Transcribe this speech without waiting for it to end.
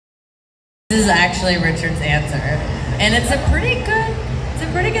This is actually Richard's answer, and it's a pretty good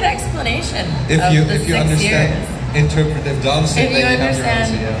explanation. If you understand years. interpretive dancing, if you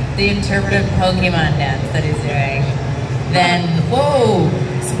understand the interpretive Pokemon dance that he's doing, then whoa!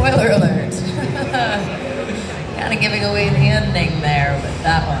 Spoiler alert! Kind of giving away the ending there with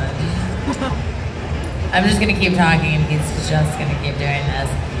that one. I'm just gonna keep talking, and he's just gonna keep doing this.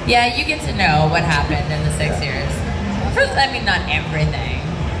 Yeah, you get to know what happened in the 6 years. First, I mean, not everything.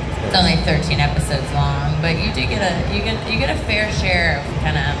 It's only 13 episodes long, but you do get a fair share of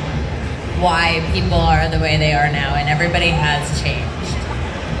kind of why people are the way they are now, and everybody has changed.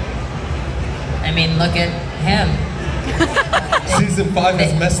 I mean, look at him. Season 5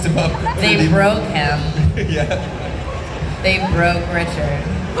 has messed him up. They broke him. Yeah. They broke Richard.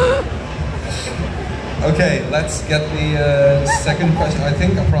 Okay, let's get the second question. I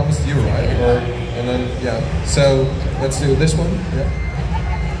think I promised you, right? And then yeah. So let's do this one. Yeah.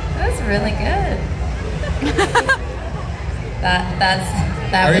 That's really good.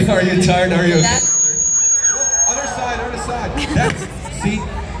 Are you tired? Are you? Other side.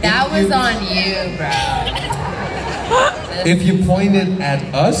 That was on you, bro. If you point it at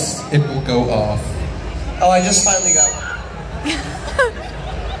us, it will go off. Oh, I just finally got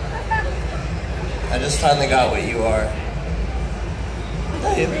I just finally got what you are.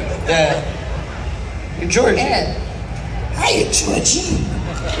 Yeah. You're Georgie. Ed. Hiya, Georgie.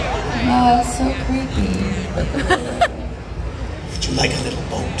 Oh, so creepy. Would you like a little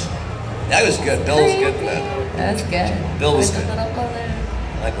boat? That was good. Bill was good in that. That's good. Bill was With good. a little balloon.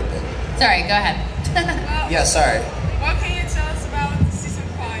 I like what Bill. Sorry, go ahead. Yeah, sorry. What can you tell us about season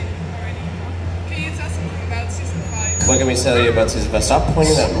 5 already? Can you tell us something about season 5? What can we tell you about season 5? Stop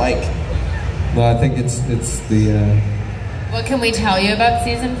pointing that mic. No, I think it's the. What can we tell you about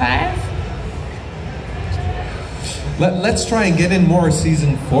season 5? Let's try and get in more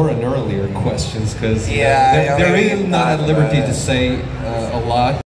season 4 and earlier questions, because they're really not at liberty to say a lot.